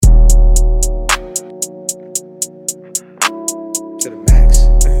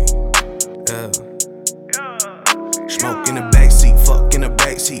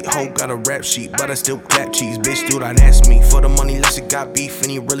hoe got a rap sheet, but I still clap cheese. Bitch, dude, I'd ask me for the money, less it got beef,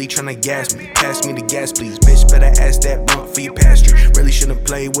 and he really tryna gas me. Pass me the gas, please. Bitch, better ask that blunt for your pastry. Really shouldn't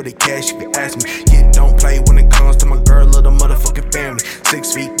play with the cash if you ask me. Yeah, don't play when it comes to my girl or the motherfucking family.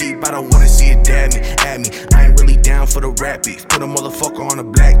 6 feet deep, I don't wanna see it dab me, at me. I ain't really down for the rap beef. Put a motherfucker on a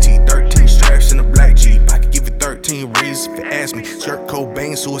black tee, 13 straps in a black Jeep. I could give you 13 reasons if you ask me. Shirt,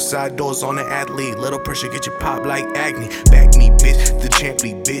 Cobain, suicide doors on the athlete. Little pressure get you pop like acne. Back me, bitch, the champ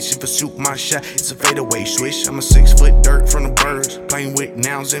league, bitch. If I shoot my shot, it's a fadeaway swish. I'm a 6 foot dirt from the birds. Playing with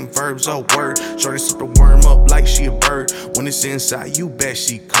nouns and verbs, oh word. Shorty slip the worm up like she a bird. When it's inside, you bet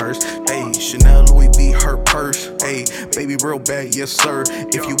she curse. Hey, Chanel, Louis V, her purse. Hey, baby, real bad, yes sir.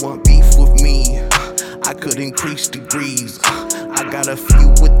 If you want beef with me, I could increase degrees. I got a few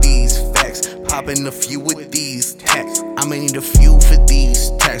with these facts, popping a few with these tacks. I'ma need a few for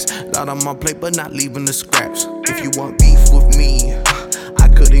these tasks. Lot on my plate, but not leaving the scraps. If you want beef with me, I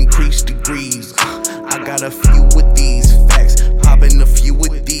could increase degrees. I got a few with these facts, popping a few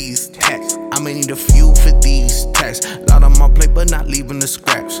with these tacks. I'ma need a few for these tasks. Lot on my plate, but not leaving the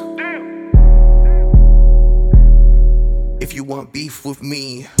scraps. If you want beef with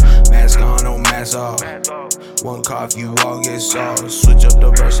me, mask on, no mask off. One cough, you all get soft. Switch up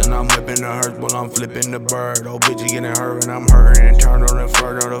the verse and I'm whipping the hearse while I'm flipping the bird. Oh, bitch, you getting hurt and I'm hurting. And turn on the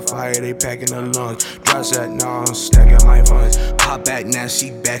further the fire, they packing the lungs. Drop set, now I'm stacking my funds. Pop back, now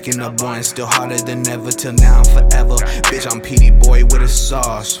she back in the bun. Still harder than ever, till now I'm forever. Bitch, I'm PD boy with a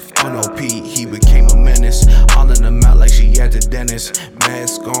sauce. On OP, he became a menace. All in the mouth like she at the dentist.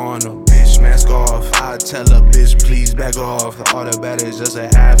 Mask on, oh bitch, mask off. I tell her, bitch, please back off. All the bad is just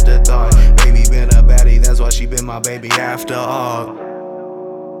an afterthought. Baby been a baddie, that's why she been my baby after all.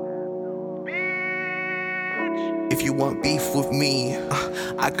 If you want beef with me,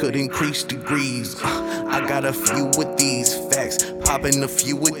 I could increase degrees. I got a few with these facts, popping a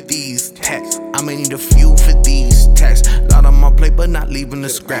few with these tacks. I'ma need a few for these tasks. Lot on my plate, but not leaving the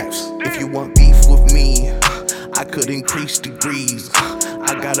scraps. If you want beef with me, I could increase degrees.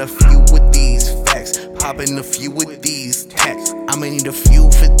 I got a few with these facts, popping a few with these tacks. I'ma need a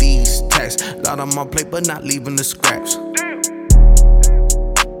few for these tasks. Lot on my plate, but not leaving the scraps.